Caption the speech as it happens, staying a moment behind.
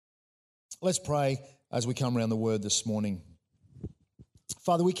Let's pray as we come around the word this morning.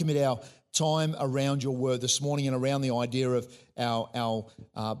 Father, we commit our time around your word this morning and around the idea of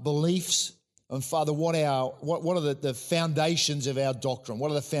our beliefs. And Father, what are the foundations of our doctrine?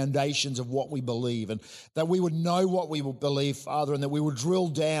 What are the foundations of what we believe? And that we would know what we will believe, Father, and that we would drill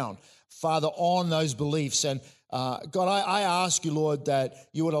down, Father, on those beliefs. And God, I ask you, Lord, that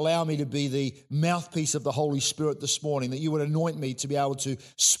you would allow me to be the mouthpiece of the Holy Spirit this morning, that you would anoint me to be able to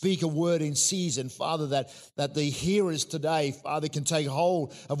speak a word in season, Father, that the hearers today, Father, can take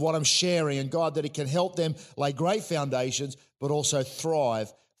hold of what I'm sharing, and God, that it can help them lay great foundations, but also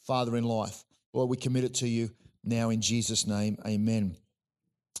thrive, Father, in life. Lord, we commit it to you now in Jesus' name, amen.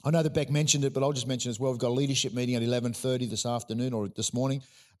 I know that Beck mentioned it, but I'll just mention as well, we've got a leadership meeting at 11:30 this afternoon or this morning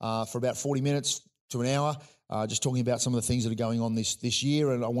for about 40 minutes to an hour, just talking about some of the things that are going on this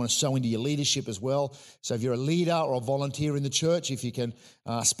year, and I want to sow into your leadership as well. So if you're a leader or a volunteer in the church, if you can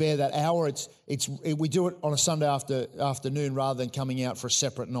spare that hour, we do it on a Sunday afternoon rather than coming out for a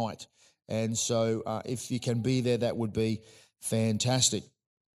separate night. And so if you can be there, that would be fantastic.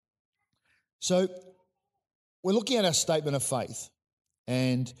 So we're looking at our statement of faith,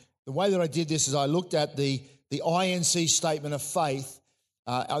 and the way that I did this is I looked at the INC statement of faith.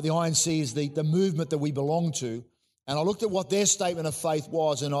 The INC is the movement that we belong to, and I looked at what their statement of faith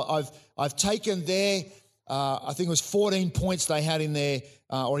was, and I've taken their, I think it was 14 points they had in there,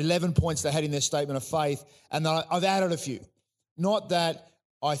 or 11 points they had in their statement of faith, and then I've added a few. Not that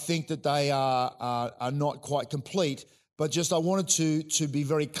I think that they are not quite complete, but just I wanted to be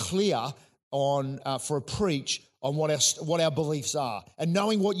very clear on for a preach on what our beliefs are, and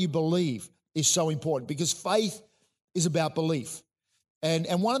knowing what you believe is so important, because faith is about belief.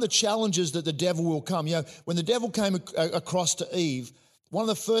 And one of the challenges that the devil will come, when the devil came across to Eve, one of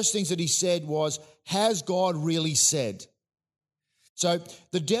the first things that he said was, has God really said? So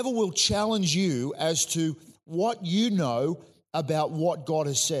the devil will challenge you as to what you know about what God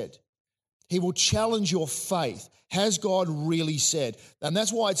has said. He will challenge your faith. Has God really said? And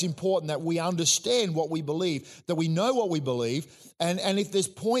that's why it's important that we understand what we believe, that we know what we believe. And if there's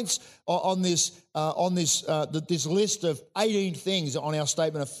points on this list of 18 things on our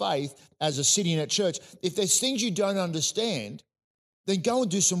statement of faith as a City Net church, if there's things you don't understand, then go and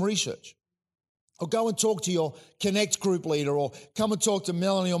do some research. Or go and talk to your Connect group leader, or come and talk to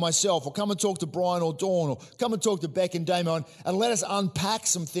Melanie or myself, or come and talk to Brian or Dawn, or come and talk to Beck and Damon, and let us unpack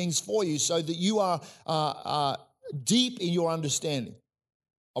some things for you so that you are deep in your understanding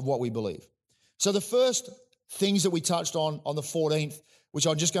of what we believe. So the first things that we touched on the 14th, which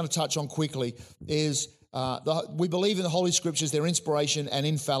I'm just going to touch on quickly, is we believe in the Holy Scriptures, their inspiration and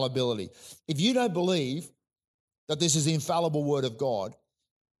infallibility. If you don't believe that this is the infallible Word of God,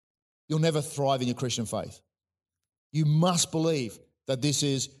 you'll never thrive in your Christian faith. You must believe that this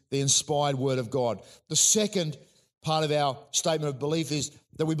is the inspired Word of God. The second part of our statement of belief is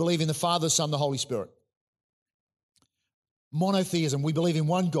that we believe in the Father, Son, the Holy Spirit. Monotheism, we believe in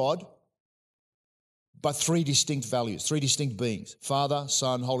one God, but three distinct values, three distinct beings: Father,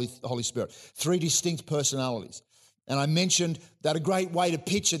 Son, Holy Spirit. Three distinct personalities. And I mentioned that a great way to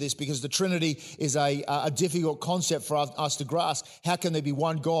picture this, because the Trinity is a difficult concept for us to grasp. How can there be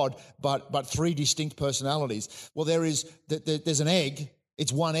one God but three distinct personalities? Well, there's an egg.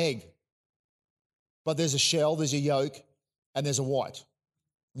 It's one egg. But there's a shell, there's a yolk, and there's a white.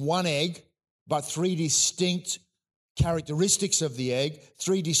 One egg, but three distinct characteristics of the egg,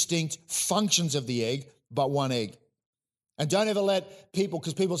 three distinct functions of the egg, but one egg. And don't ever let people,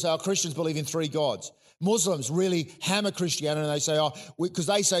 because people say, Christians believe in three gods. Muslims really hammer Christianity, and they say, because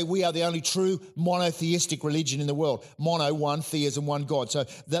they say we are the only true monotheistic religion in the world. Mono, one, theism, one God. So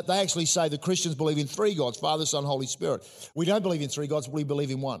that they actually say the Christians believe in three gods: Father, Son, Holy Spirit. We don't believe in three gods, we believe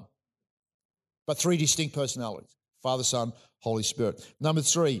in one. But three distinct personalities: Father, Son, Holy Spirit. Number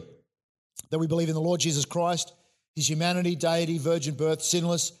three, that we believe in the Lord Jesus Christ, his humanity, deity, virgin birth,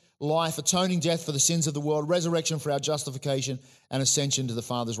 sinless life, atoning death for the sins of the world, resurrection for our justification, and ascension to the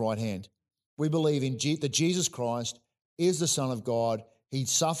Father's right hand. We believe that Jesus Christ is the Son of God. He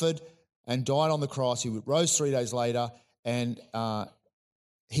suffered and died on the cross. He rose 3 days later, and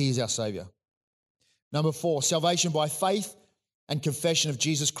he is our Savior. Number four, salvation by faith and confession of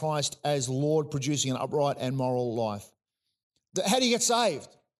Jesus Christ as Lord, producing an upright and moral life. How do you get saved?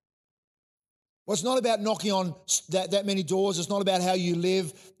 Well, it's not about knocking on that many doors. It's not about how you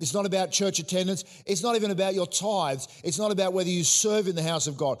live. It's not about church attendance. It's not even about your tithes. It's not about whether you serve in the house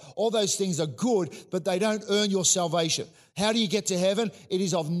of God. All those things are good, but they don't earn your salvation. How do you get to heaven? It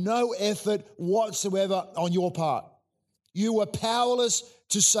is of no effort whatsoever on your part. You were powerless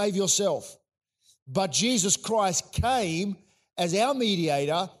to save yourself. But Jesus Christ came as our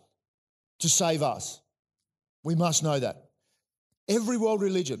mediator to save us. We must know that. Every world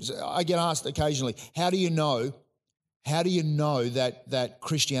religion, I get asked occasionally, how do you know that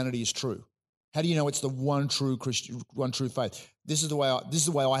Christianity is true? How do you know it's the one true faith? This is the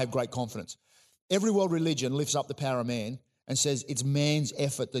way I have great confidence. Every world religion lifts up the power of man and says it's man's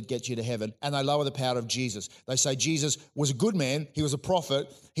effort that gets you to heaven, and they lower the power of Jesus. They say Jesus was a good man, he was a prophet,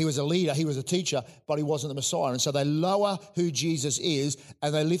 he was a leader, he was a teacher, but he wasn't the Messiah. And so they lower who Jesus is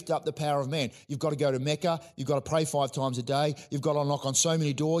and they lift up the power of man. You've got to go to Mecca, you've got to pray 5 times a day, you've got to knock on so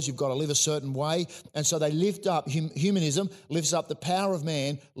many doors, you've got to live a certain way. And so they lift up, humanism lifts up the power of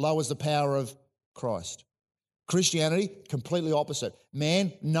man, lowers the power of Christ. Christianity, completely opposite.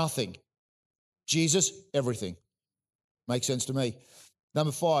 Man, nothing. Jesus, everything. Makes sense to me.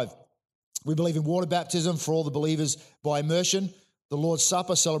 Number 5, we believe in water baptism for all the believers by immersion. The Lord's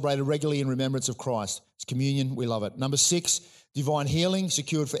Supper, celebrated regularly in remembrance of Christ. It's communion, we love it. Number 6, divine healing,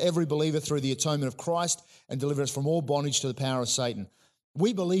 secured for every believer through the atonement of Christ and deliverance from all bondage to the power of Satan.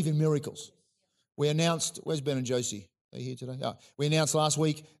 We believe in miracles. We announced, where's Ben and Josie? Are you here today? Oh, we announced last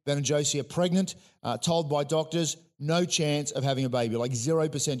week Ben and Josie are pregnant, told by doctors, no chance of having a baby, like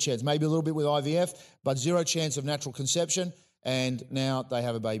 0% chance. Maybe a little bit with IVF, but 0 chance of natural conception, and now they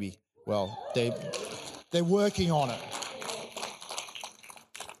have a baby. Well, they're working on it.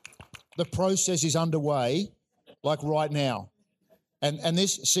 The process is underway, like right now. And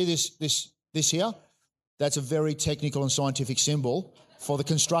this here? That's a very technical and scientific symbol for the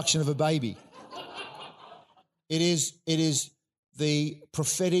construction of a baby. It is the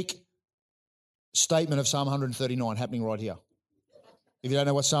prophetic statement of Psalm 139 happening right here. If you don't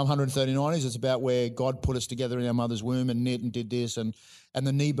know what Psalm 139 is, it's about where God put us together in our mother's womb and knit and did this, and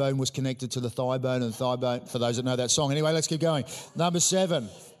the knee bone was connected to the thigh bone, and the thigh bone, for those that know that song. Anyway, let's keep going. Number 7,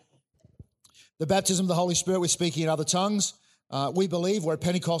 the baptism of the Holy Spirit with speaking in other tongues. We believe we're a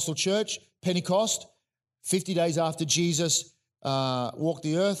Pentecostal church. Pentecost, 50 days after Jesus walked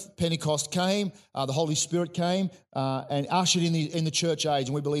the earth, Pentecost came, the Holy Spirit came and ushered in the church age,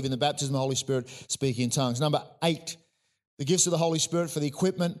 and we believe in the baptism of the Holy Spirit, speaking in tongues. Number 8, the gifts of the Holy Spirit for the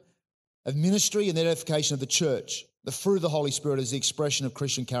equipment of ministry and the edification of the church. The fruit of the Holy Spirit is the expression of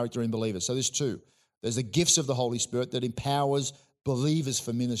Christian character in believers. So there's 2. There's the gifts of the Holy Spirit that empowers believers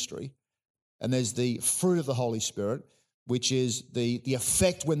for ministry, and there's the fruit of the Holy Spirit, which is the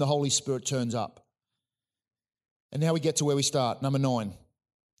effect when the Holy Spirit turns up. And now we get to where we start. Number 9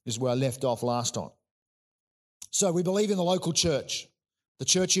 is where I left off last time. So we believe in the local church. The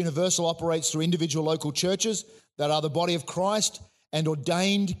Church Universal operates through individual local churches that are the body of Christ and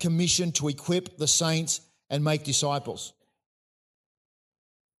ordained, commissioned to equip the saints and make disciples.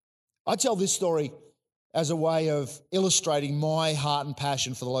 I tell this story as a way of illustrating my heart and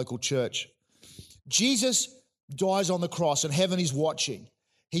passion for the local church. Jesus dies on the cross and heaven is watching.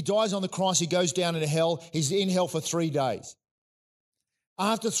 He dies on the cross, he goes down into hell, he's in hell for 3 days.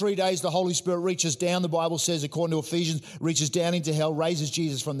 After 3 days, the Holy Spirit reaches down, the Bible says, according to Ephesians, reaches down into hell, raises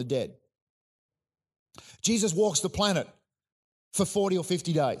Jesus from the dead. Jesus walks the planet for 40 or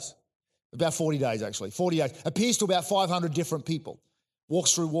 50 days, about 40 days actually, 40 days, appears to about 500 different people,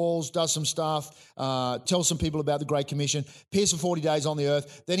 walks through walls, does some stuff, tells some people about the Great Commission, appears for 40 days on the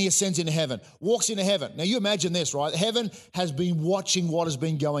earth, then he ascends into heaven, walks into heaven. Now you imagine this, right? Heaven has been watching what has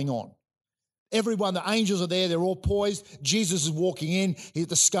been going on. Everyone, the angels are there, they're all poised. Jesus is walking in, he has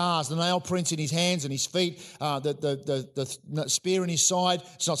the scars, the nail prints in his hands and his feet, the spear in his side.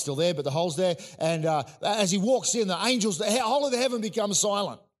 It's not still there, but the hole's there. And as he walks in, the angels, the whole of the heaven becomes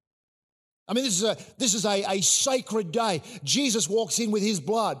silent. I mean, this is a sacred day. Jesus walks in with his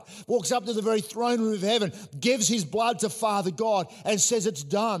blood, walks up to the very throne room of heaven, gives his blood to Father God and says, it's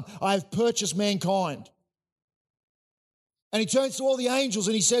done. I have purchased mankind. And he turns to all the angels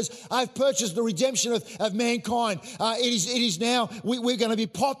and he says, I've purchased the redemption of mankind. It is now, we're going to be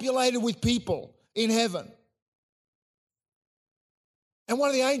populated with people in heaven. And one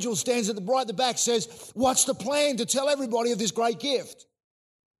of the angels stands right at the back, says, what's the plan to tell everybody of this great gift?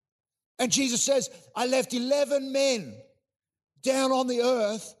 And Jesus says, I left 11 men down on the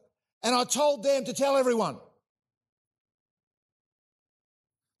earth and I told them to tell everyone.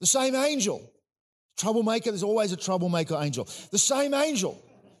 The same angel. Troublemaker, there's always a troublemaker angel. The same angel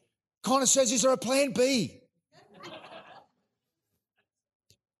kind of says, is there a plan B?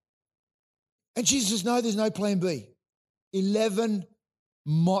 And Jesus says, no, there's no plan B. 11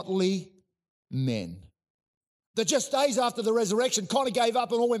 motley men that just days after the resurrection kind of gave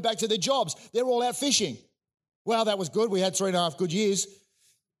up and all went back to their jobs. They're all out fishing. Well, that was good. We had 3.5 good years.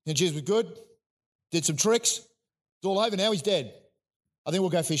 And Jesus was good, did some tricks. It's all over. Now he's dead. I think we'll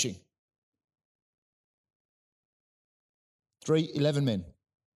go fishing. 11 men.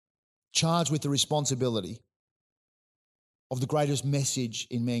 charged with the responsibility of the greatest message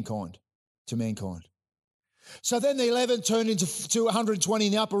in mankind, to mankind. So then the 11 turned into 120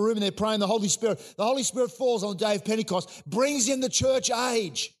 in the upper room, and they're praying the Holy Spirit. The Holy Spirit falls on the day of Pentecost, brings in the church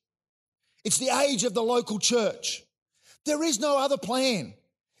age. It's the age of the local church. There is no other plan.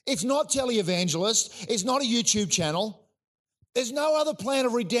 It's not televangelist. It's not a YouTube channel. There's no other plan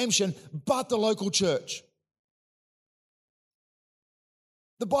of redemption but the local church.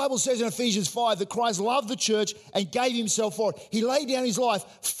 The Bible says in Ephesians 5 that Christ loved the church and gave himself for it. He laid down his life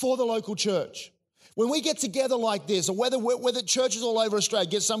for the local church. When we get together like this, or whether churches all over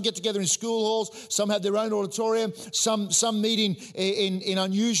Australia, some get together in school halls, some have their own auditorium, some meet in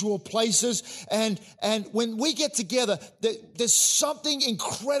unusual places, and when we get together, there's something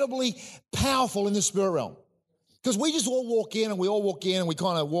incredibly powerful in the spirit realm. Because we just all walk in and we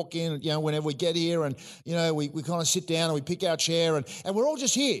kind of walk in, whenever we get here, and, we kind of sit down and we pick our chair, and we're all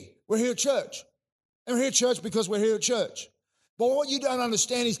just here. We're here at church. And we're here at church because we're here at church. But what you don't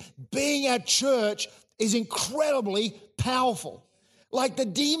understand is being at church is incredibly powerful. Like the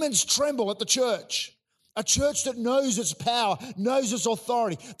demons tremble at the church. A church that knows its power, knows its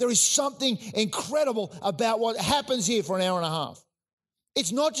authority. There is something incredible about what happens here for an hour and a half.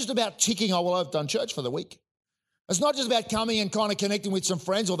 It's not just about ticking, oh, well, I've done church for the week. It's not just about coming and kind of connecting with some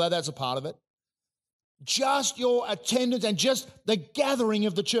friends, although that's a part of it. Just your attendance and just the gathering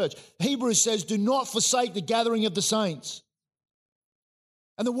of the church. Hebrews says, do not forsake the gathering of the saints.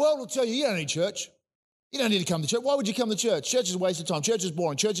 And the world will tell you, you don't need church. You don't need to come to church. Why would you come to church? Church is a waste of time. Church is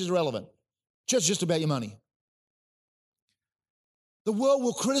boring. Church is irrelevant. Church is just about your money. The world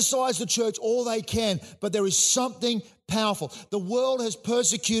will criticize the church all they can, but there is something powerful. The world has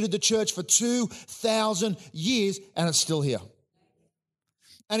persecuted the church for 2,000 years, and it's still here.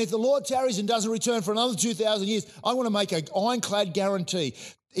 And if the Lord tarries and doesn't return for another 2,000 years, I want to make an ironclad guarantee.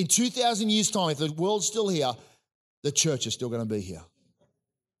 In 2,000 years' time, if the world's still here, the church is still going to be here.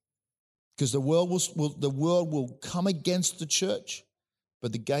 Because the world will come against the church,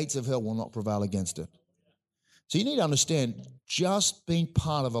 but the gates of hell will not prevail against it. So you need to understand, just being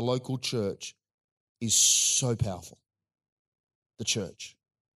part of a local church is so powerful. The church,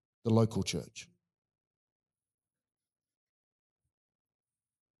 the local church.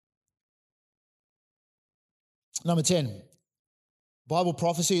 Number 10, Bible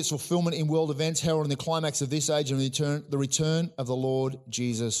prophecy, its fulfillment in world events heralding the climax of this age and the return of the Lord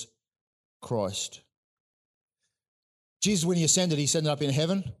Jesus Christ. Jesus, when he ascended up in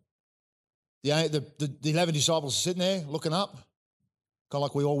heaven. The 11 disciples are sitting there looking up, kind of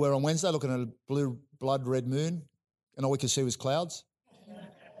like we all were on Wednesday, looking at a blue blood red moon, and all we could see was clouds.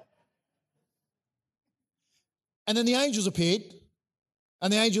 And then the angels appeared,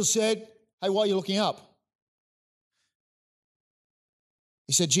 and the angels said, hey, why are you looking up?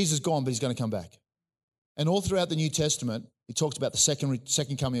 He said, Jesus is gone, but he's going to come back. And all throughout the New Testament, he talks about the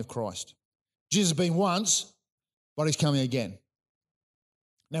second coming of Christ. Jesus has been once, but he's coming again.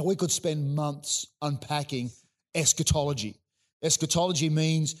 Now, we could spend months unpacking eschatology. Eschatology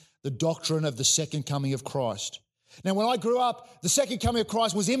means the doctrine of the second coming of Christ. Now, when I grew up, the second coming of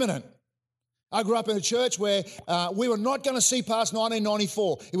Christ was imminent. I grew up in a church where we were not going to see past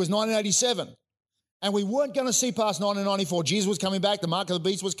 1994. It was 1987. And we weren't going to see past 1994. Jesus was coming back. The mark of the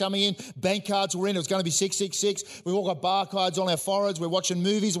beast was coming in. Bank cards were in. It was going to be 666. We all got barcodes on our foreheads. We're watching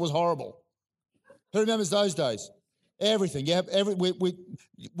movies. It was horrible. Who remembers those days? Everything. Yeah,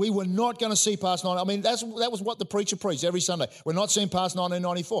 we were not going to see past 19. I mean, that was what the preacher preached every Sunday. We're not seeing past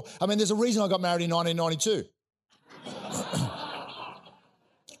 1994. I mean, there's a reason I got married in 1992.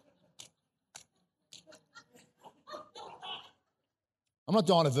 I'm not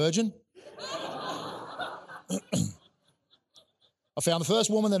dying a virgin. I found the first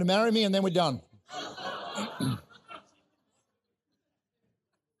woman that'd marry me, and then we're done.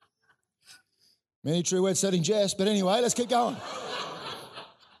 Many true words said in jest, but anyway, let's keep going.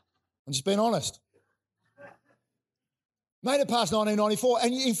 I'm just being honest. Made it past 1994,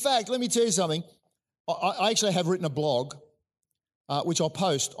 and in fact, let me tell you something. I actually have written a blog, which I'll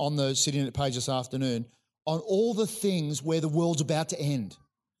post on the City Net page this afternoon, on all the things where the world's about to end.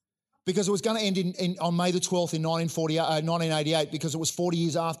 Because it was going to end on May the 12th in 1988, because it was 40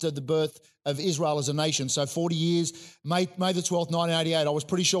 years after the birth of Israel as a nation. So 40 years, May the 12th, 1988, I was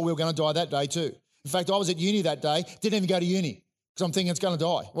pretty sure we were going to die that day too. In fact, I was at uni that day, didn't even go to uni, because I'm thinking it's going to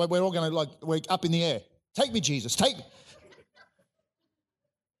die. We're all going to, we're up in the air. Take me, Jesus, take me.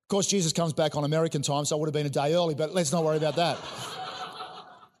 Of course, Jesus comes back on American time, so I would have been a day early, but let's not worry about that.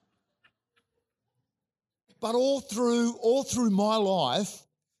 But all through my life,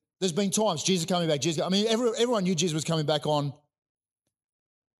 there's been times Jesus coming back. Everyone knew Jesus was coming back on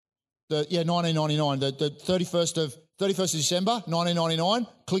 1999, the 31st of December, 1999,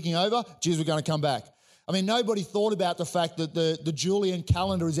 clicking over, Jesus was going to come back. I mean, nobody thought about the fact that the Julian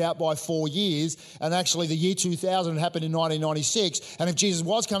calendar is out by 4 years, and actually the year 2000 happened in 1996. And if Jesus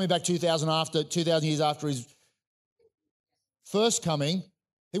was coming back 2,000 years after his first coming,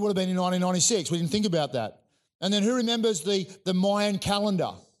 he would have been in 1996. We didn't think about that. And then who remembers the Mayan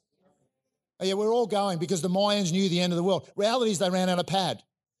calendar? Oh, yeah, we're all going because the Mayans knew the end of the world. Reality is they ran out of pad.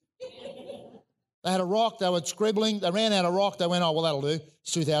 They had a rock, they were scribbling, they ran out of rock, they went, oh, well, that'll do,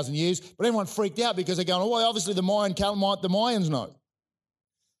 it's 2,000 years. But everyone freaked out because they're going, oh, well, obviously the Mayans know.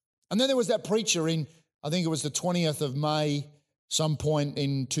 And then there was that preacher in, I think it was the 20th of May, some point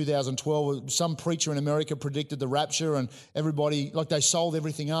in 2012, some preacher in America predicted the rapture, and everybody, like, they sold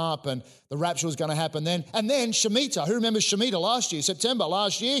everything up and the rapture was going to happen then. And then Shemitah, who remembers Shemitah last year, September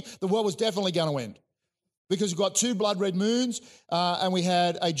last year, the world was definitely going to end. Because we've got 2 blood red moons, and we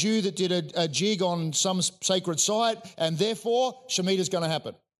had a Jew that did a jig on some sacred site, and therefore Shemitah is going to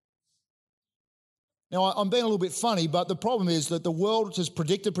happen. Now, I'm being a little bit funny, but the problem is that the world has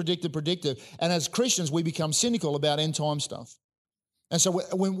predicted, and as Christians, we become cynical about end time stuff. And so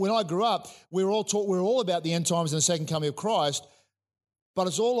when I grew up, we were all about the end times and the second coming of Christ, but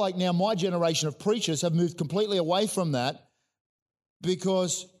it's all like now my generation of preachers have moved completely away from that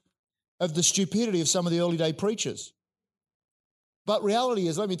because of the stupidity of some of the early day preachers. But reality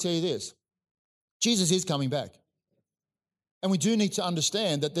is, let me tell you this, Jesus is coming back. And we do need to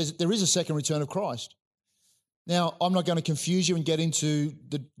understand that there is a second return of Christ. Now, I'm not going to confuse you and get into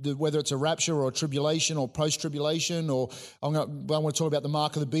the whether it's a rapture or a tribulation or post-tribulation, or I want to talk about the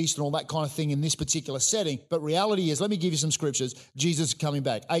mark of the beast and all that kind of thing in this particular setting. But reality is, let me give you some scriptures. Jesus is coming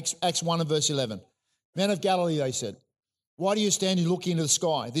back. Acts 1 and verse 11. Men of Galilee, they said, why do you stand and look into the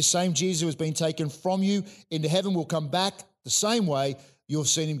sky? This same Jesus who has been taken from you into heaven will come back the same way you have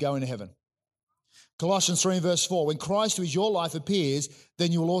seen him go into heaven. Colossians 3 and verse 4, when Christ who is your life appears,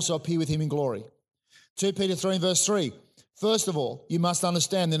 then you will also appear with him in glory. 2 Peter 3 and verse 3, first of all, you must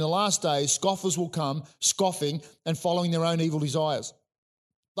understand that in the last days, scoffers will come, scoffing and following their own evil desires.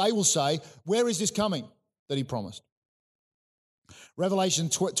 They will say, where is this coming that he promised? Revelation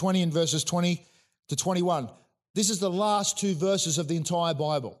 20 and verses 20 to 21. This is the last 2 verses of the entire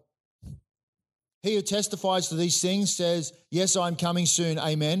Bible. He who testifies to these things says, yes, I am coming soon,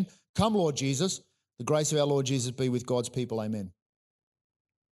 amen. Come, Lord Jesus. The grace of our Lord Jesus be with God's people, amen.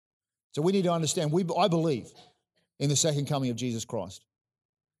 So we need to understand, I believe in the second coming of Jesus Christ.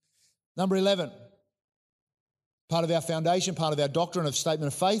 Number 11, part of our foundation, part of our doctrine of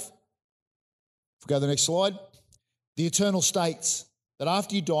statement of faith. If we go to the next slide, the eternal states, that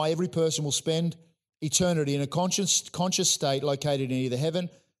after you die, every person will spend eternity in a conscious state located in either heaven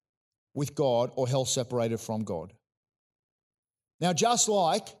with God or hell separated from God. Now, just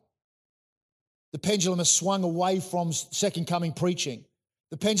like the pendulum has swung away from second coming preaching,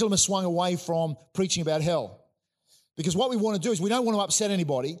 the pendulum has swung away from preaching about hell. Because what we want to do is we don't want to upset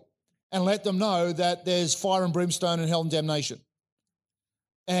anybody and let them know that there's fire and brimstone and hell and damnation.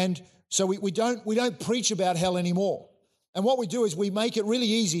 And so we don't preach about hell anymore. And what we do is we make it really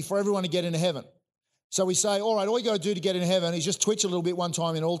easy for everyone to get into heaven. So we say, all right, all you got to do to get in heaven is just twitch a little bit one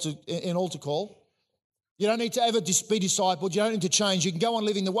time in altar call. You don't need to ever be discipled. You don't need to change. You can go on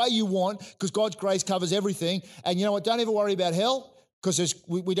living the way you want because God's grace covers everything. And you know what? Don't ever worry about hell because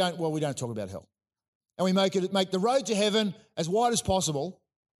we don't talk about hell. And we make the road to heaven as wide as possible,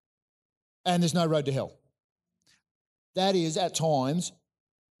 and there's no road to hell. That is, at times,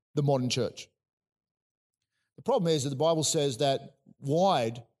 the modern church. The problem is that the Bible says that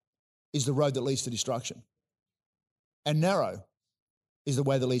wide is the road that leads to destruction, and narrow is the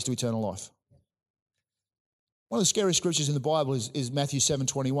way that leads to eternal life. One of the scariest scriptures in the Bible is Matthew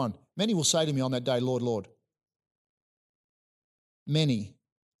 7:21. Many will say to me on that day, Lord, Lord. Many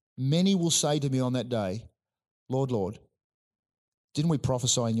will say to me on that day, Lord, Lord, didn't we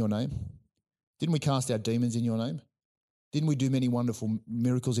prophesy in your name? Didn't we cast out demons in your name? Didn't we do many wonderful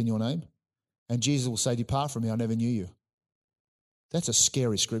miracles in your name? And Jesus will say, depart from me, I never knew you. That's a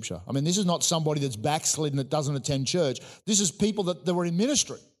scary scripture. I mean, this is not somebody that's backslidden that doesn't attend church. This is people that were in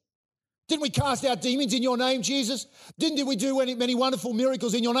ministry. Didn't we cast out demons in your name, Jesus? Didn't we do many wonderful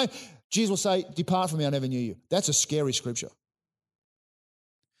miracles in your name? Jesus will say, depart from me, I never knew you. That's a scary scripture.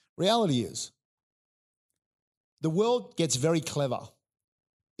 Reality is, the world gets very clever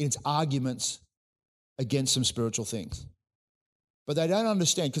in its arguments against some spiritual things. But they don't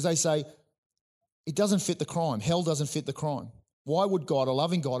understand because they say, it doesn't fit the crime. Hell doesn't fit the crime. Why would God, a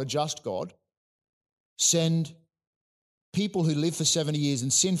loving God, a just God, send people who live for 70 years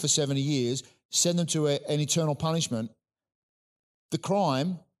and sin for 70 years, send them to an eternal punishment? The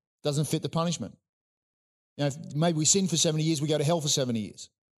crime Doesn't fit the punishment. If maybe we sin for 70 years, we go to hell for 70 years.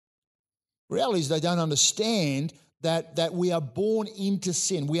 The reality is they don't understand that we are born into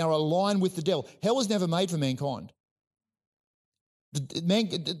sin. We are aligned with the devil. Hell was never made for mankind.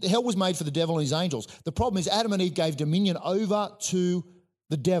 Hell was made for the devil and his angels. The problem is Adam and Eve gave dominion over to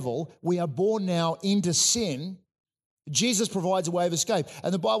the devil. We are born now into sin. Jesus provides a way of escape.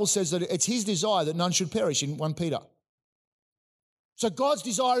 And the Bible says that it's his desire that none should perish in 1 Peter. So God's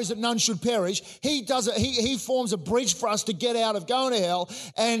desire is that none should perish. He forms a bridge for us to get out of going to hell.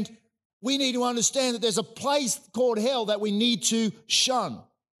 And we need to understand that there's a place called hell that we need to shun.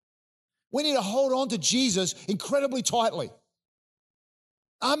 We need to hold on to Jesus incredibly tightly.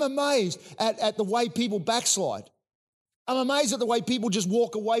 I'm amazed at the way people backslide. I'm amazed at the way people just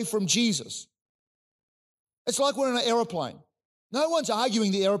walk away from Jesus. It's like we're in an aeroplane. No one's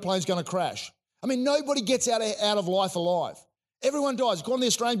arguing the aeroplane's going to crash. I mean, nobody gets out of life alive. Everyone dies. According to the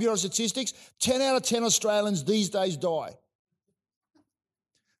Australian Bureau of Statistics, 10 out of 10 Australians these days die.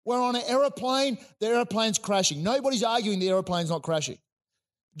 We're on an aeroplane, the aeroplane's crashing. Nobody's arguing the aeroplane's not crashing.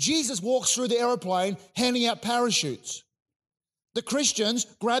 Jesus walks through the aeroplane handing out parachutes. The Christians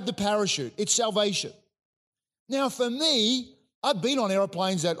grab the parachute. It's salvation. Now, for me, I've been on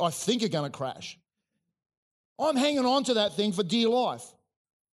aeroplanes that I think are going to crash. I'm hanging on to that thing for dear life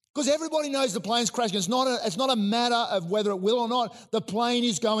because everybody knows the plane's crashing. It's not a matter of whether it will or not. The plane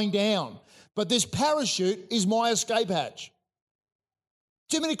is going down. But this parachute is my escape hatch.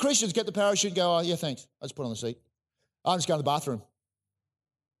 Too many Christians get the parachute and go, oh, yeah, thanks. I just put it on the seat. I'll just go to the bathroom.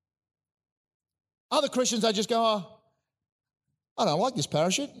 Other Christians, they just go, oh, I don't like this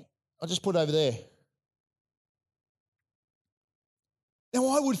parachute. I'll just put it over there.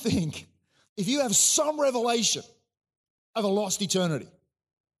 Now, I would think if you have some revelation of a lost eternity,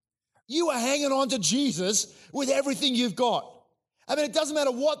 you are hanging on to Jesus with everything you've got. I mean, it doesn't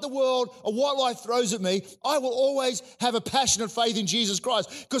matter what the world or what life throws at me, I will always have a passionate faith in Jesus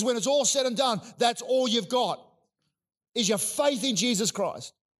Christ because when it's all said and done, that's all you've got is your faith in Jesus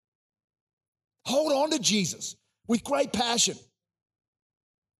Christ. Hold on to Jesus with great passion.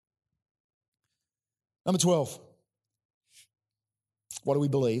 Number 12. What do we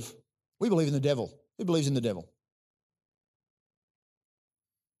believe? We believe in the devil. Who believes in the devil?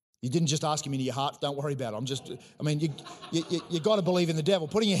 You didn't just ask him into your heart. Don't worry about it. You got to believe in the devil.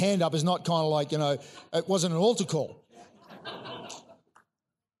 Putting your hand up is not kind of like, it wasn't an altar call.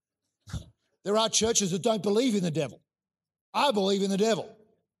 There are churches that don't believe in the devil. I believe in the devil.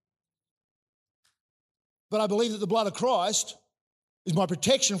 But I believe that the blood of Christ is my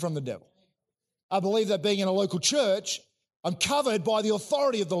protection from the devil. I believe that being in a local church, I'm covered by the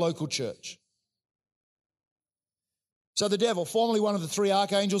authority of the local church. So the devil, formerly one of the three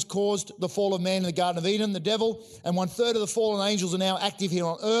archangels, caused the fall of man in the Garden of Eden. The devil and 1/3 of the fallen angels are now active here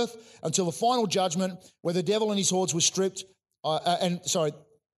on earth until the final judgment where the devil and his hordes were stripped, the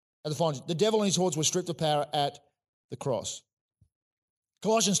devil and his hordes were stripped of power at the cross.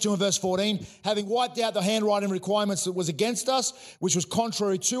 Colossians 2 and verse 14, having wiped out the handwriting requirements that was against us, which was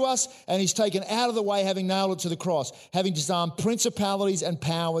contrary to us, and he's taken out of the way, having nailed it to the cross. Having disarmed principalities and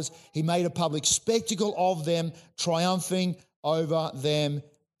powers, he made a public spectacle of them, triumphing over them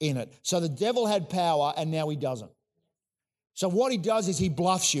in it. So the devil had power, and now he doesn't. So what he does is he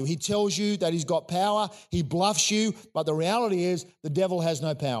bluffs you. He tells you that he's got power. He bluffs you, but the reality is the devil has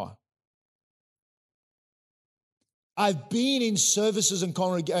no power. I've been in services and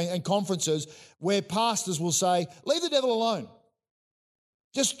conferences where pastors will say, leave the devil alone.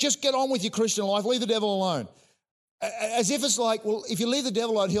 Just get on with your Christian life. Leave the devil alone. As if it's like, well, if you leave the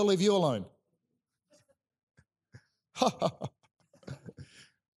devil alone, he'll leave you alone.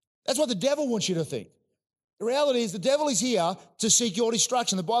 That's what the devil wants you to think. The reality is the devil is here to seek your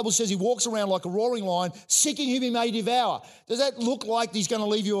destruction. The Bible says he walks around like a roaring lion, seeking whom he may devour. Does that look like he's going to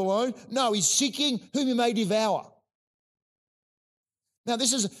leave you alone? No, he's seeking whom he may devour. Now,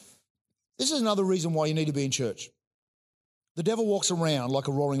 this is another reason why you need to be in church. The devil walks around like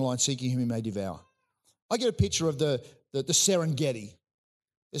a roaring lion seeking whom he may devour. I get a picture of the Serengeti.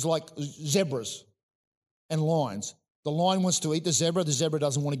 There's like zebras and lions. The lion wants to eat the zebra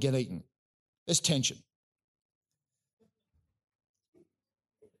doesn't want to get eaten. There's tension.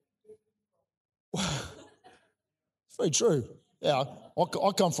 It's very true. Yeah,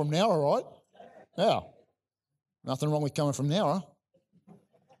 I come from Nowra, right? Yeah. Nothing wrong with coming from Nowra.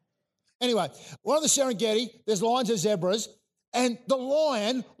 Anyway, one of the Serengeti, there's lions and zebras, and the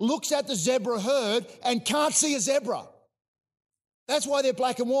lion looks at the zebra herd and can't see a zebra. That's why they're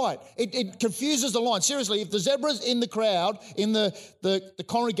black and white. It confuses the lion. Seriously, if the zebra's in the crowd, in the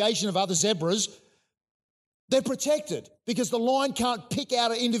congregation of other zebras, They're protected because the lion can't pick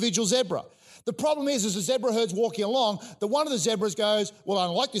out an individual zebra. The problem is as the zebra herd's walking along, that one of the zebras goes, well, I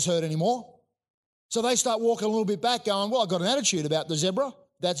don't like this herd anymore. So they start walking a little bit back going, well, I've got an attitude about the zebra,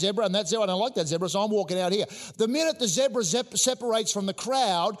 that zebra, and that zebra. I don't like that zebra, so I'm walking out here. The minute the zebra separates from the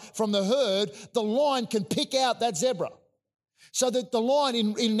crowd, from the herd, the lion can pick out that zebra. So that the lion,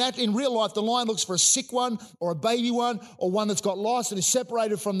 in real life, the lion looks for a sick one or a baby one or one that's got lost and is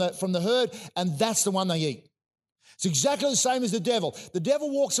separated from the herd, and that's the one they eat. It's exactly the same as the devil. The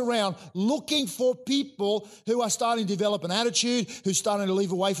devil walks around looking for people who are starting to develop an attitude, who's starting to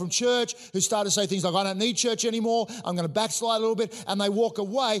leave away from church, who start to say things like, I don't need church anymore, I'm going to backslide a little bit, and they walk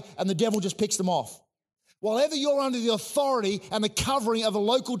away, and the devil just picks them off. While ever you're under the authority and the covering of a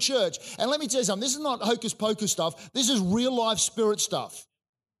local church, and let me tell you something, this is not hocus pocus stuff, this is real life spirit stuff.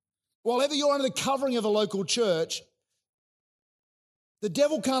 While ever you're under the covering of a local church, the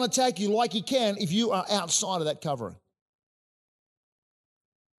devil can't attack you like he can if you are outside of that covering.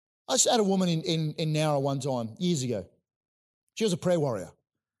 I had a woman in Nowra one time, years ago. She was a prayer warrior.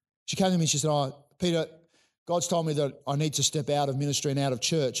 She came to me and she said, oh, Peter, God's told me that I need to step out of ministry and out of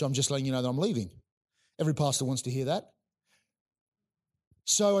church. I'm just letting you know that I'm leaving. Every pastor wants to hear that.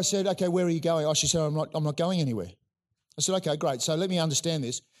 So I said, okay, where are you going? Oh, she said, I'm not going anywhere. I said, okay, great. So let me understand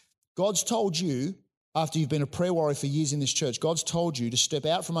this. God's told you, after you've been a prayer warrior for years in this church, God's told you to step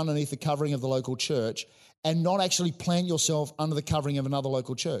out from underneath the covering of the local church and not actually plant yourself under the covering of another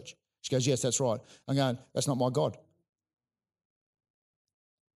local church. She goes, yes, that's right. I'm going, that's not my God.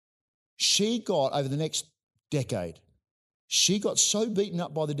 She got, over the next decade, she got so beaten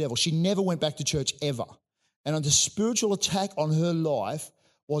up by the devil, she never went back to church ever. And the spiritual attack on her life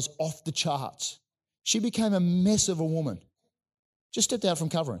was off the charts. She became a mess of a woman. Just stepped out from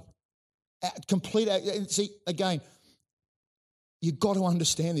covering. See, again, you've got to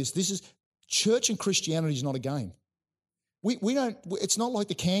understand this. This is, church and Christianity is not a game. We don't, it's not like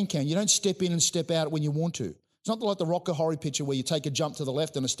the can. You don't step in and step out when you want to. It's not like the Rockahori picture where you take a jump to the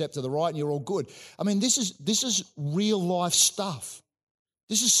left and a step to the right and you're all good. I mean, this is real life stuff.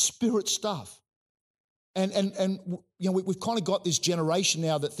 This is spirit stuff. And you know, we've kind of got this generation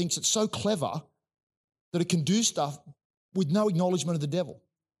now that thinks it's so clever that it can do stuff with no acknowledgement of the devil.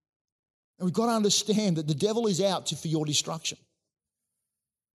 And we've got to understand that the devil is out for your destruction.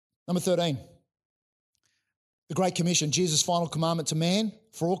 Number 13, the Great Commission, Jesus' final commandment to man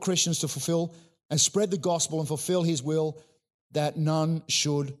for all Christians to fulfill and spread the gospel and fulfill his will that none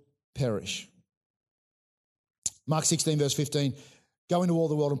should perish. Mark 16, verse 15, go into all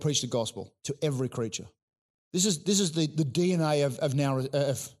the world and preach the gospel to every creature. This is the DNA of now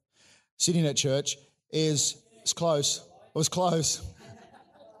of sitting at church it's close. It was close.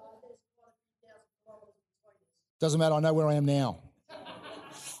 Doesn't matter, I know where I am now.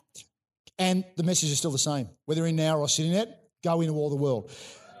 And the message is still the same. Whether in now or sitting at, go into all the world.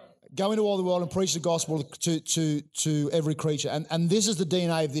 Go into all the world and preach the gospel to every creature. And this is the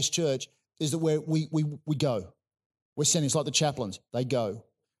DNA of this church, is that we go. We're sending. It's like the chaplains. They go.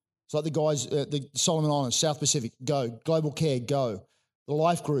 It's like the guys, the Solomon Islands, South Pacific, go. Global Care, go. The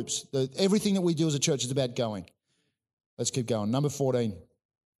life groups, everything that we do as a church is about going. Let's keep going. Number 14,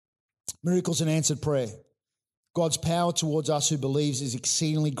 miracles and answered prayer. God's power towards us who believes is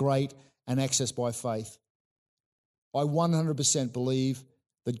exceedingly great and accessed by faith. I 100% believe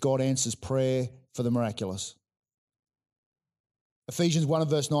that God answers prayer for the miraculous. Ephesians 1 and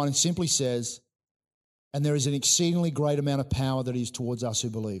verse 9 simply says, and there is an exceedingly great amount of power that is towards us who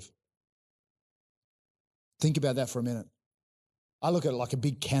believe. Think about that for a minute. I look at it like a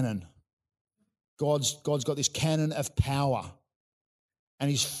big cannon. God's got this cannon of power and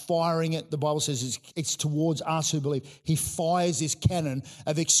he's firing it. The Bible says it's towards us who believe. He fires this cannon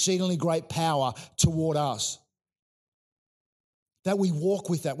of exceedingly great power toward us. That we walk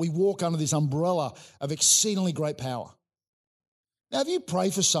with that. We walk under this umbrella of exceedingly great power. Now, if you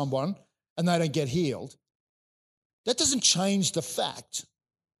pray for someone and they don't get healed, that doesn't change the fact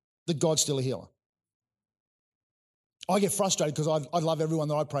that God's still a healer. I get frustrated because I love everyone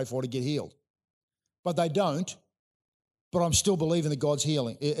that I pray for to get healed. But they don't. But I'm still believing that God's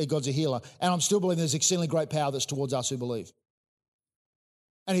a healer. And I'm still believing there's exceedingly great power that's towards us who believe.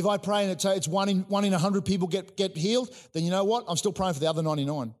 And if I pray and it's one in 100 people get healed, then you know what? I'm still praying for the other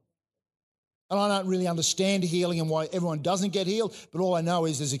 99. And I don't really understand healing and why everyone doesn't get healed, but all I know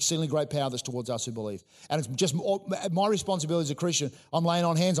is there's exceedingly great power that's towards us who believe. And it's just my responsibility as a Christian. I'm laying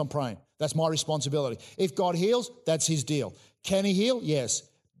on hands, I'm praying. That's my responsibility. If God heals, that's his deal. Can he heal? Yes.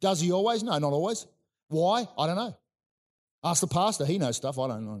 Does he always? No, not always. Why? I don't know. Ask the pastor. He knows stuff. I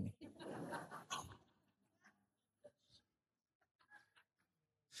don't know.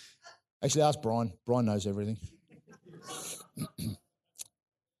 Actually, ask Brian. Brian knows everything.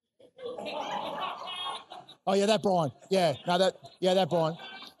 Oh, yeah, that Brian. Yeah, no, that Brian.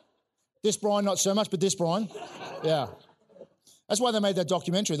 This Brian, not so much, but this Brian. Yeah. That's why they made that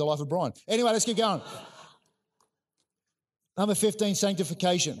documentary, The Life of Brian. Anyway, let's keep going. Number 15,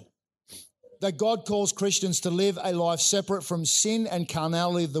 sanctification. That God calls Christians to live a life separate from sin and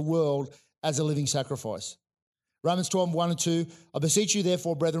carnality of the world as a living sacrifice. Romans 12, 1 and 2, I beseech you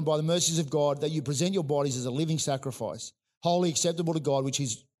therefore, brethren, by the mercies of God, that you present your bodies as a living sacrifice, wholly acceptable to God, which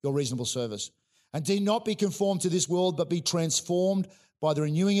is your reasonable service. And do not be conformed to this world, but be transformed by the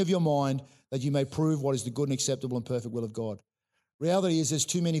renewing of your mind, that you may prove what is the good and acceptable and perfect will of God. Reality is there's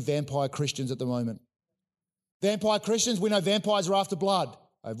too many vampire Christians at the moment. Vampire Christians, we know vampires are after blood.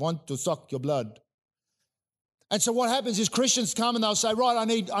 I want to suck your blood. And so what happens is Christians come and they'll say, right,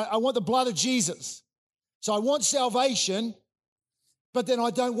 I want the blood of Jesus. So I want salvation, but then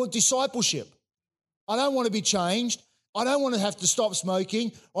I don't want discipleship. I don't want to be changed. I don't want to have to stop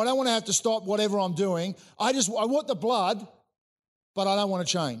smoking. I don't want to have to stop whatever I'm doing. I want the blood, but I don't want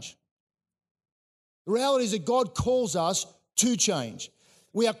to change. The reality is that God calls us to change.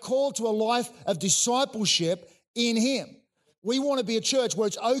 We are called to a life of discipleship in Him. We want to be a church where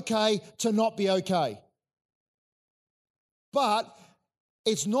it's okay to not be okay. But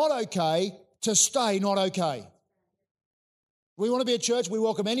it's not okay to stay not okay. We want to be a church, we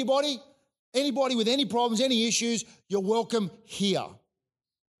welcome anybody with any problems, any issues, you're welcome here.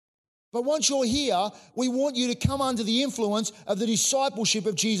 But once you're here, we want you to come under the influence of the discipleship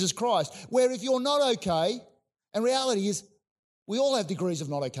of Jesus Christ, where if you're not okay, and reality is we all have degrees of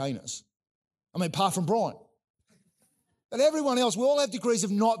not okayness. I mean, apart from Brian. But everyone else, we all have degrees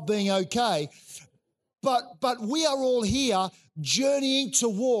of not being okay. But we are all here journeying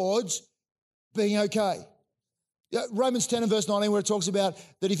towards being okay. Romans 10 and verse 19, where it talks about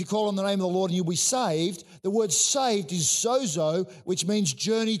that if you call on the name of the Lord and you'll be saved, the word saved is sozo, which means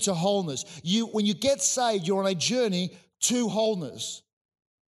journey to wholeness. When you get saved, you're on a journey to wholeness.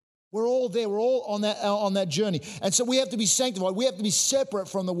 We're all there. We're all on that journey. And so we have to be sanctified. We have to be separate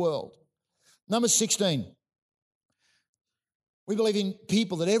from the world. Number 16. We believe in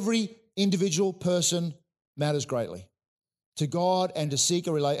people, that every individual person matters greatly to God and seeks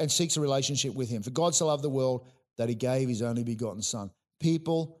a relationship with Him. For God so loved the world that He gave His only begotten Son.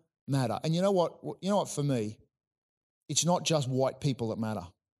 People matter. And you know what? You know what? For me, it's not just white people that matter.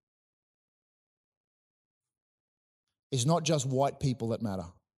 It's not just white people that matter.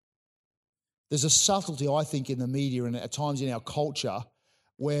 There's a subtlety, I think, in the media and at times in our culture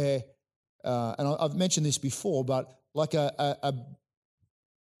where, and I've mentioned this before, but like a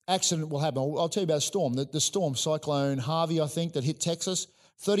accident will happen. I'll tell you about a storm. The storm, Cyclone Harvey, I think, that hit Texas,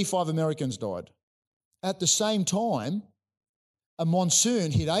 35 Americans died. At the same time, a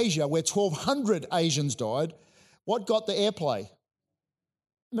monsoon hit Asia where 1,200 Asians died. What got the airplay?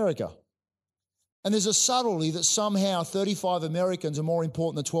 America. And there's a subtlety that somehow 35 Americans are more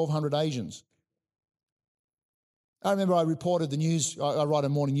important than 1,200 Asians. I remember I reported the news. I write a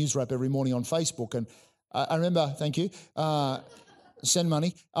morning news wrap every morning on Facebook, and I remember, thank you, send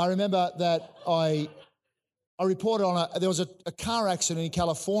money. I remember that I reported on there was a car accident in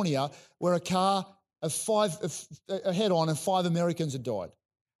California where a car a head-on and 5 Americans had died.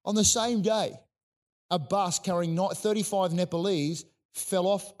 On the same day, a bus carrying 35 Nepalese fell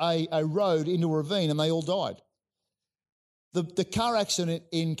off a road into a ravine and they all died. The car accident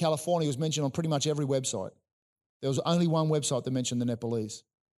in California was mentioned on pretty much every website. There was only one website that mentioned the Nepalese.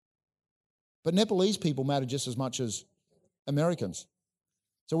 But Nepalese people matter just as much as Americans.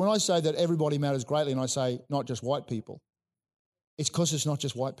 So when I say that everybody matters greatly and I say not just white people, it's because it's not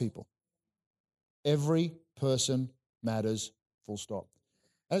just white people. Every person matters, full stop.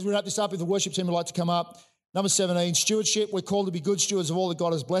 As we wrap this up, if the worship team would like to come up, number 17, stewardship. We're called to be good stewards of all that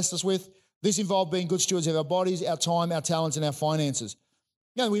God has blessed us with. This involves being good stewards of our bodies, our time, our talents, and our finances.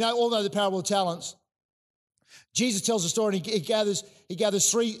 You know, we all know the parable of talents. Jesus tells a story, and he gathers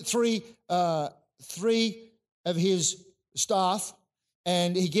three of his staff,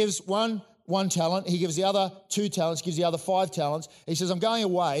 and he gives one talent, he gives the other 2 talents, gives the other 5 talents. He says, I'm going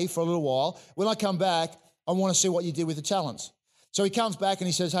away for a little while. When I come back, I want to see what you did with the talents. So he comes back and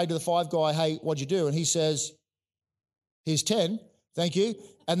he says, hey, to the 5 guy, hey, what'd you do? And he says, here's 10, thank you.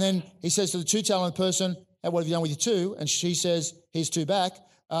 And then he says to the 2 talent person, hey, what have you done with your 2? And she says, here's 2 back.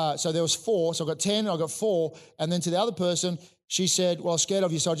 So there was 4, so I got 10, I got 4. And then to the other person, she said, well, I was scared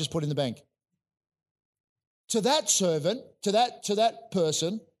of you, so I just put it in the bank. To that servant, to that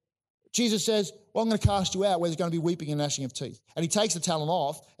person, Jesus says, well, I'm going to cast you out where there's going to be weeping and gnashing of teeth. And he takes the talent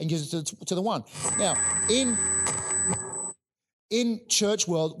off and gives it to the one. Now, in church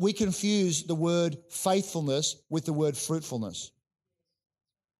world, we confuse the word faithfulness with the word fruitfulness.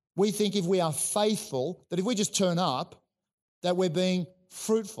 We think if we are faithful, that if we just turn up, that we're being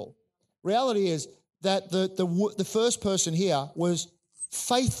fruitful. Reality is that the first person here was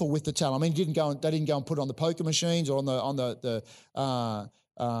faithful with the talent. I mean, they didn't go and put it on the poker machines or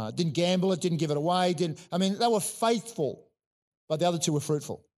didn't gamble it, didn't give it away. They were faithful, but the other two were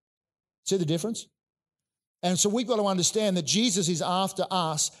fruitful. See the difference? And so we've got to understand that Jesus is after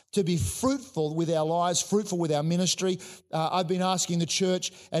us to be fruitful with our lives, fruitful with our ministry. I've been asking the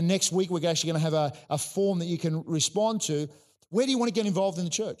church, and next week we're actually going to have a form that you can respond to. Where do you want to get involved in the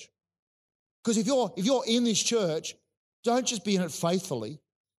church? Because if you're in this church, don't just be in it faithfully,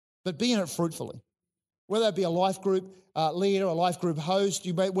 but be in it fruitfully. Whether that be a life group leader, a life group host,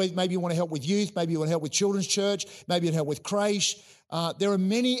 maybe you want to help with youth, maybe you want to help with children's church, maybe you help with creche. There are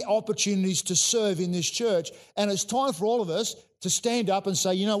many opportunities to serve in this church, and it's time for all of us to stand up and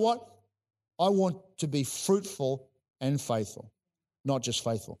say, you know what? I want to be fruitful and faithful, not just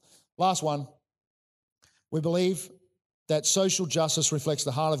faithful. Last one, we believe that social justice reflects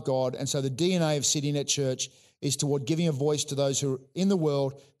the heart of God, and so the DNA of City Net Church is toward giving a voice to those who are in the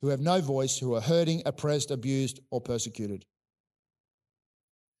world who have no voice, who are hurting, oppressed, abused, or persecuted.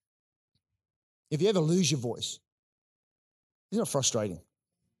 If you ever lose your voice, isn't it frustrating?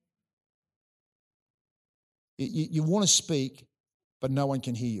 You want to speak, but no one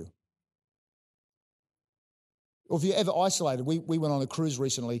can hear you. Or if you're ever isolated, we went on a cruise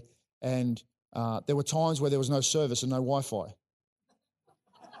recently, and there were times where there was no service and no Wi-Fi.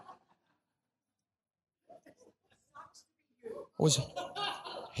 It was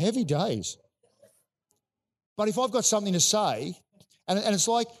heavy days. But if I've got something to say, and it's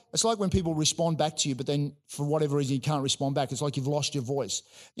like when people respond back to you, but then for whatever reason you can't respond back, it's like you've lost your voice.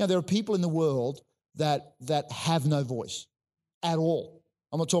 You know, there are people in the world that have no voice at all.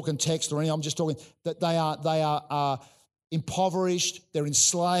 I'm not talking text or anything. I'm just talking that they are impoverished, they're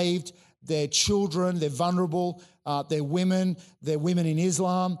enslaved, they're children, they're vulnerable, they're women in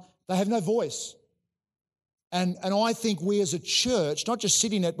Islam. They have no voice. And I think we as a church, not just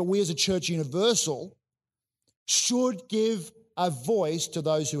City Net, but we as a church universal, should give a voice to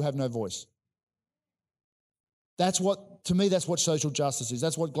those who have no voice. To me, that's what social justice is.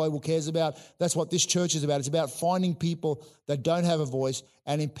 That's what Global cares about. That's what this church is about. It's about finding people that don't have a voice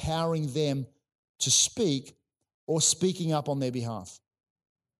and empowering them to speak or speaking up on their behalf.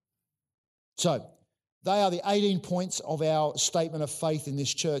 So, they are the 18 points of our statement of faith in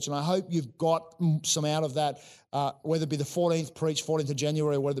this church, and I hope you've got some out of that, whether it be the 14th preach, 14th of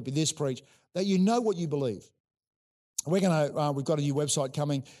January, or whether it be this preach, that you know what you believe. We've got a new website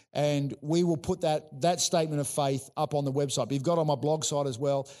coming, and we will put that statement of faith up on the website. But you've got it on my blog site as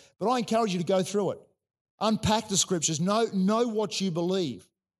well. But I encourage you to go through it, unpack the scriptures, know what you believe.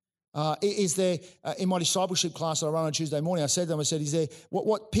 Is there, in my discipleship class that I run on Tuesday morning, I said to them, is there,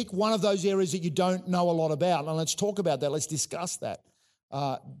 pick one of those areas that you don't know a lot about, and let's talk about that, let's discuss that.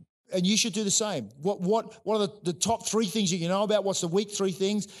 And you should do the same. What are the top 3 things that you know about? What's the weak 3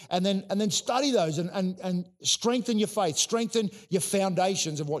 things? And then study those and strengthen your faith, strengthen your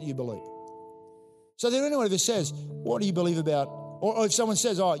foundations of what you believe. So there anyone who says, what do you believe about? Or if someone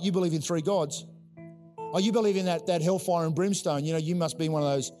says, oh, you believe in 3 gods. Oh, you believe in that hellfire and brimstone. You know, you must be one of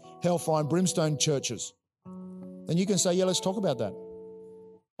those hellfire and brimstone churches. Then you can say, yeah, let's talk about that.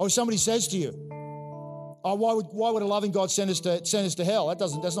 Or if somebody says to you, oh, why would a loving God send us to hell?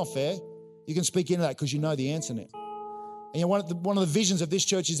 That's not fair. You can speak into that because you know the answer now. And you know, one of the visions of this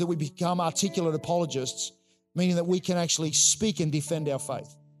church is that we become articulate apologists, meaning that we can actually speak and defend our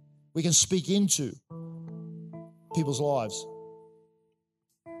faith. We can speak into people's lives.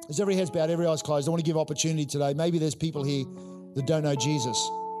 As every head's bowed, every eye's closed, I want to give opportunity today. Maybe there's people here that don't know Jesus.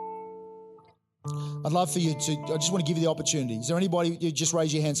 I'd love for you I just want to give you the opportunity. Is there anybody, you just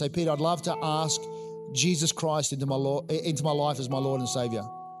raise your hand and say, Peter, I'd love to ask Jesus Christ into my life as my Lord and Savior.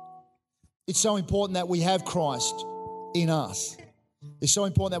 It's so important that we have Christ in us. It's so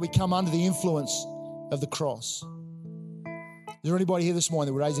important that we come under the influence of the cross. Is there anybody here this morning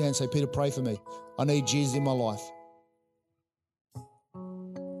that would raise their hand and say, Peter, pray for me. I need Jesus in my life.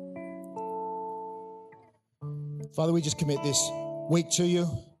 Father, we just commit this week to you.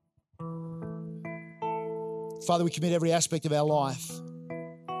 Father, we commit every aspect of our life.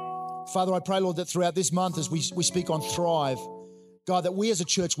 Father, I pray, Lord, that throughout this month as we speak on thrive, God, that we as a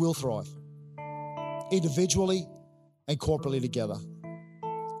church will thrive, individually and corporately together.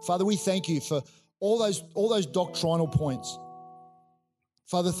 Father, we thank you for all those doctrinal points.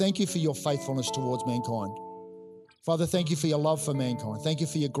 Father, thank you for your faithfulness towards mankind. Father, thank you for your love for mankind. Thank you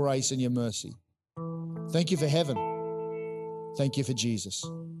for your grace and your mercy. Thank you for heaven. Thank you for Jesus.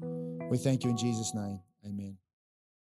 We thank you in Jesus' name. Amen.